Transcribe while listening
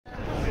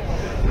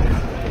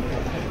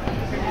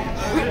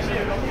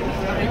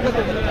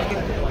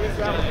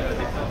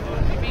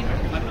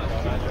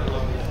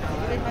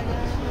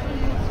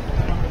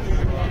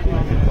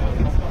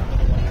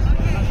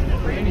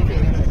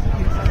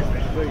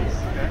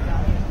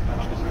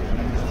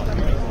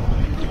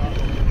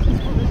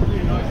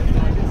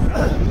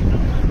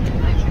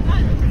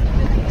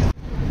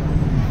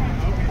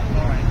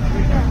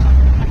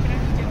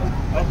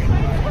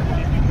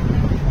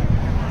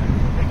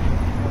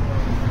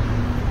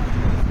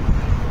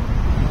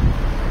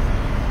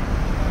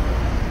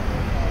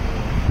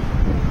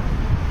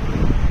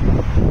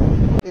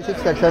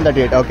Section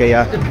 38, okay,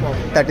 yeah.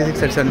 36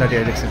 section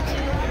 38 exit.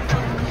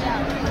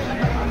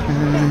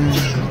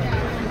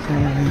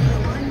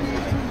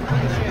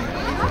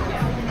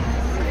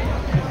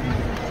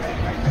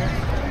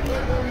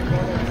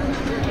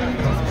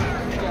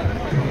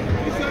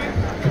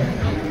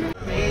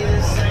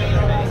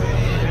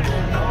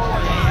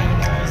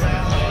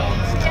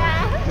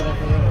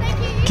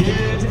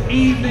 Good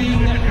evening,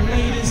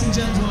 ladies and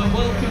gentlemen.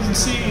 Welcome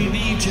to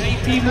the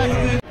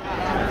J.P.Morgan.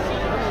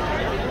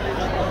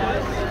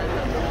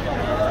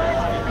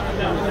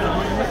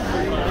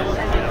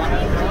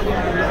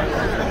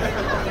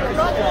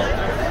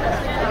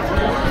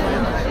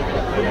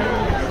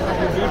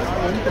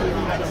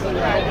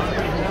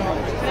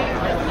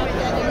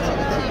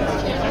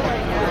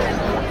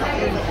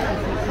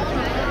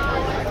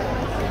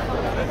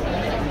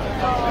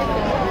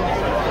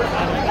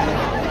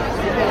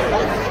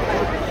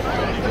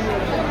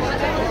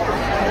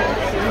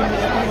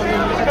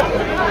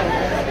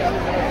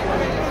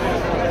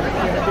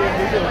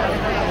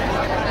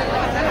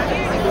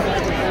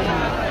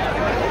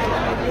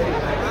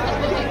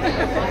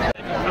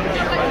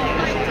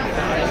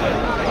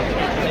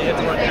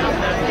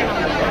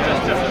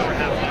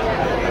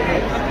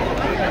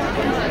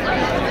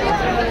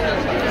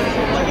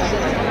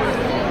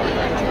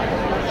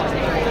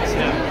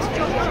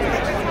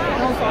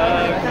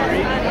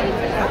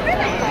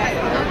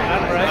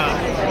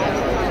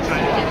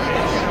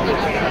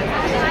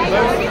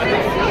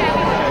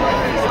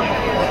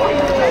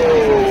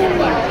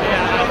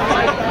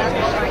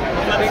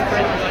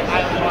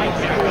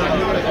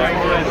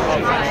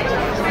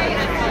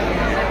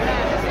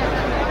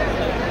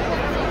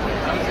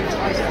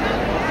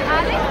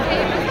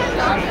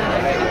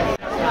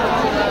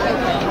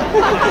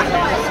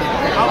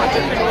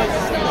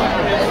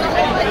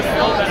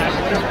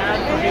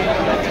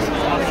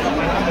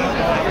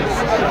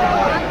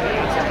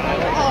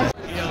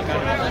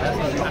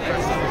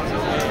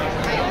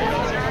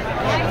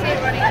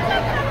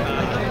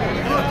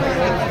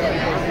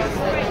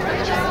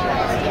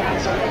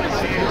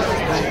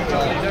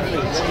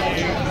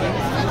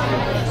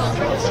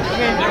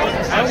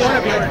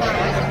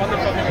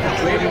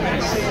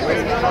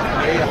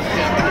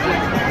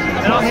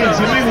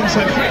 You're moving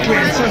so quickly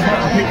and so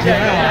hard to pick you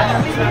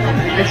out.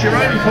 It's your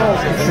own fault,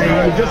 you see.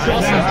 You've just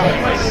got some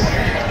place.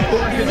 All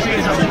you can see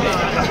is a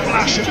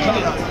flash of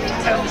colour.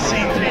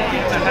 LCP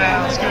in the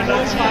house. Good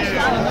luck to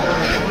you.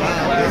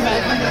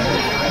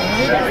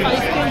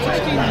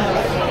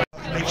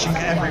 Reaching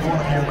every one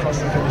of you across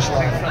the finish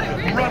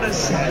line. Runners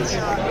set.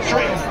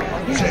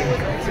 3, 2.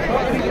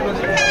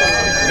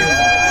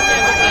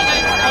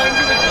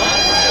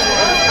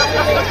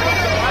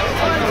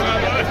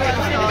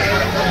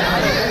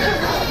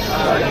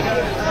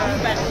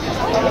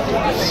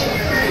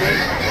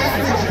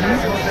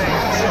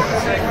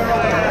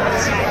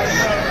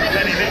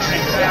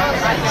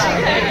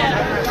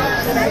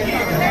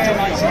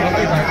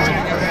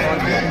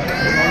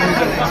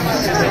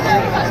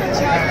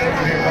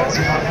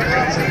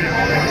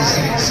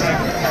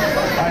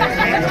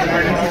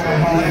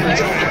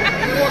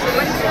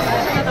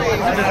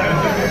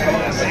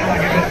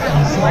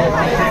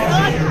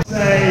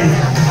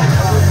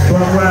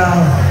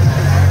 Well,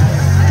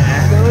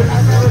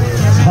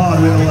 it's hard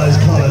with all those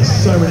colours,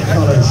 so many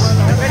colours.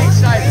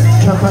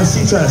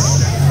 Capacitas.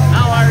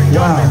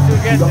 Wow,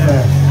 you got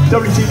there.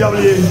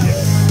 WTW.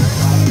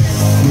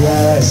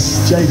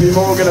 Yes,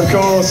 J.P.Morgan, of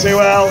course. Who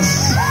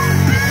else?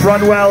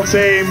 Run well,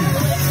 team.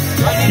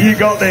 You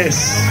got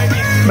this.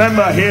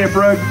 Remember, here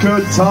for a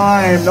good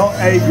time, not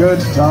a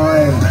good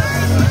time.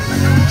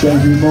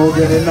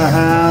 J.P.Morgan in the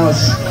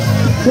house.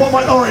 What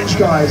are my orange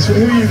guys?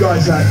 Who are you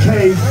guys at?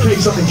 K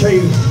something,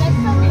 K.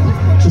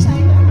 Just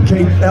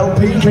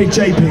KLP,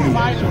 KJP.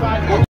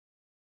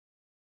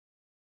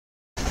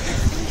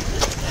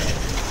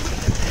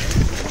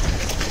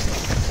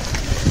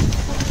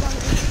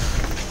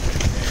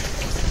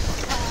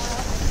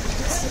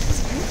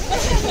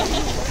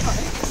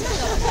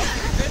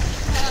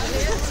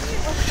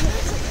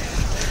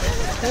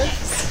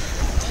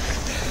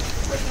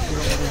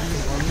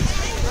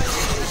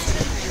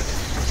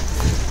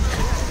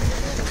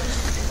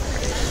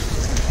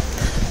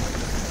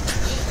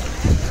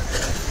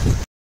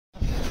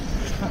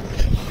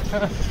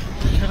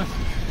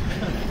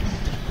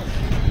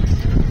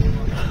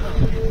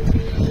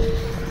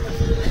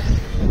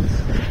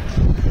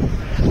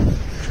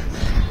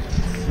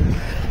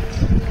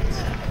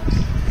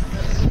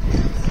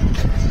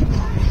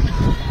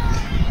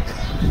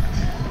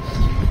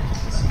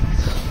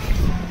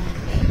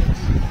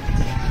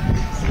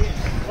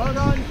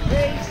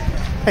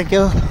 Thank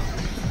you.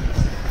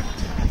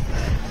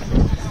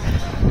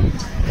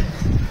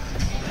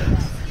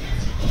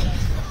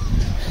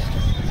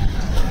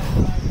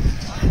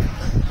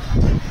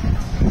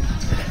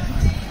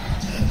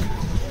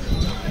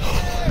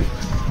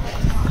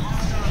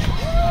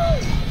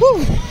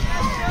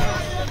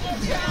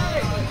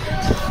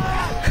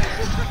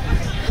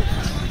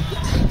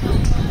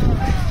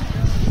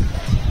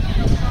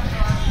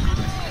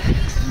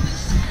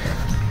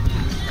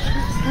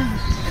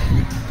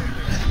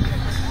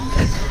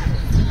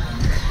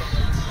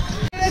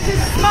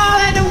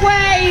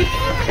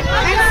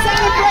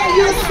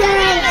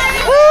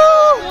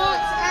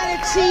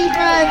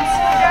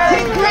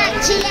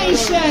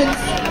 Congratulations,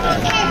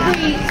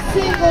 every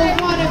single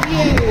one of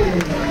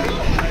you.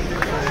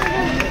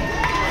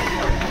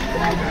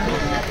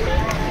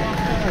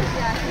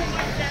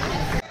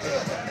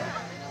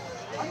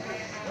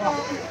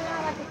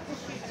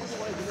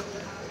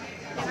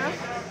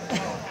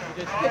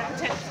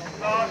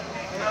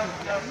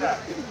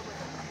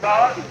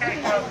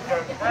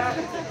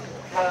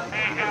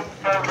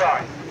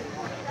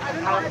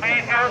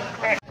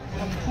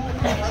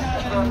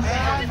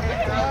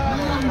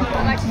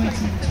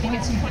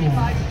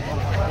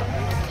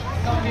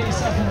 Go get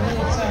yourself a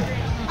water.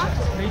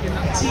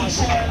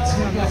 T-shirts,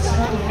 we've got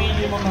small and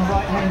medium on the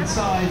right hand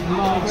side,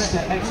 large to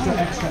extra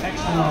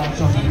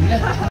large on the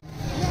left.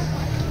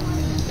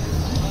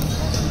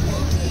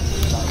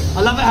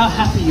 I love it how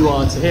happy you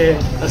are to hear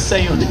us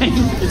say your name.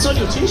 It's on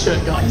your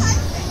t-shirt, guys.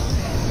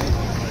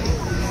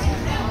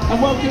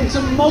 And welcome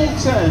to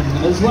Malton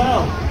as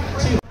well.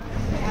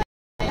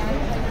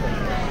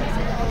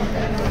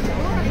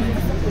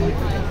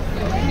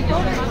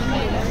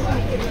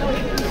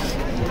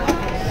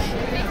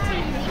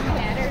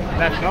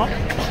 That's not.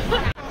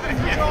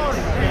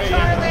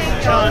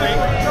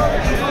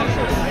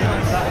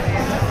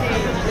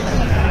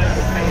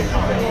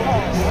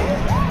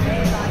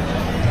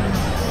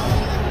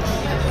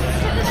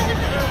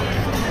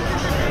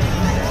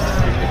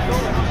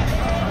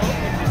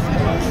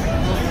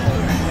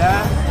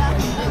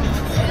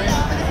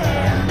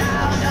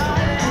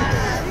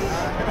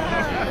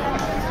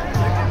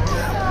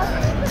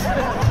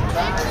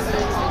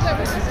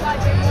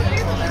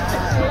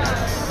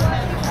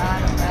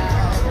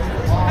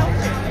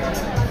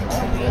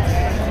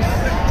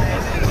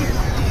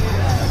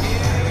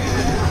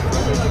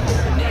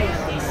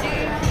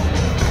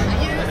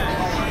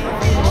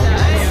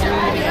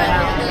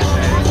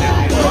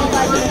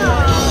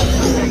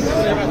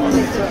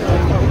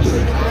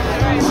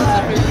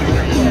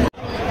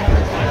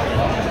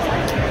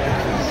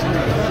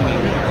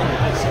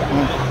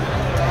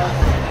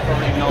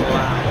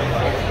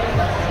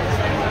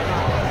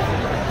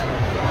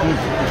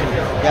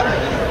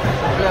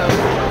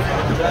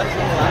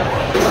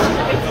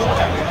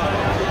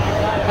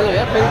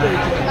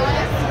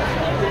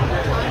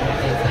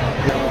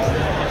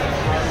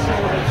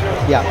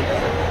 Yeah.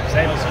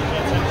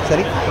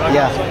 Sorry?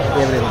 Yeah,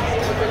 everything.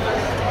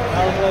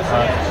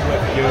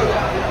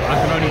 I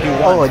can only do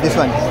one. Oh, this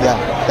one. Yeah,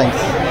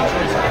 thanks.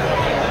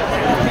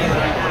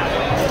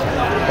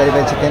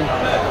 Terrible chicken.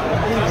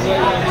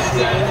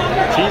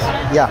 Cheese?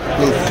 Yeah,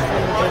 please.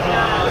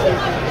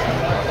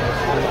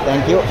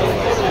 Thank you.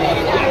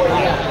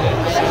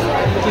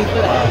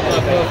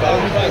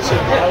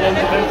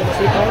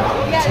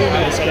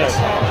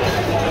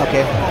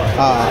 Okay.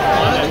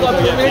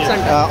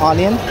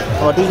 Onion.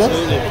 What is this?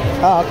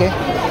 Ah, okay.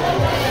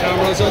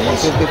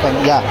 50 pen.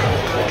 Yeah.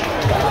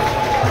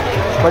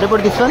 What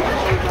about this one?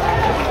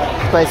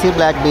 Spicy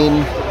black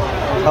bean.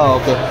 Oh,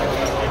 okay.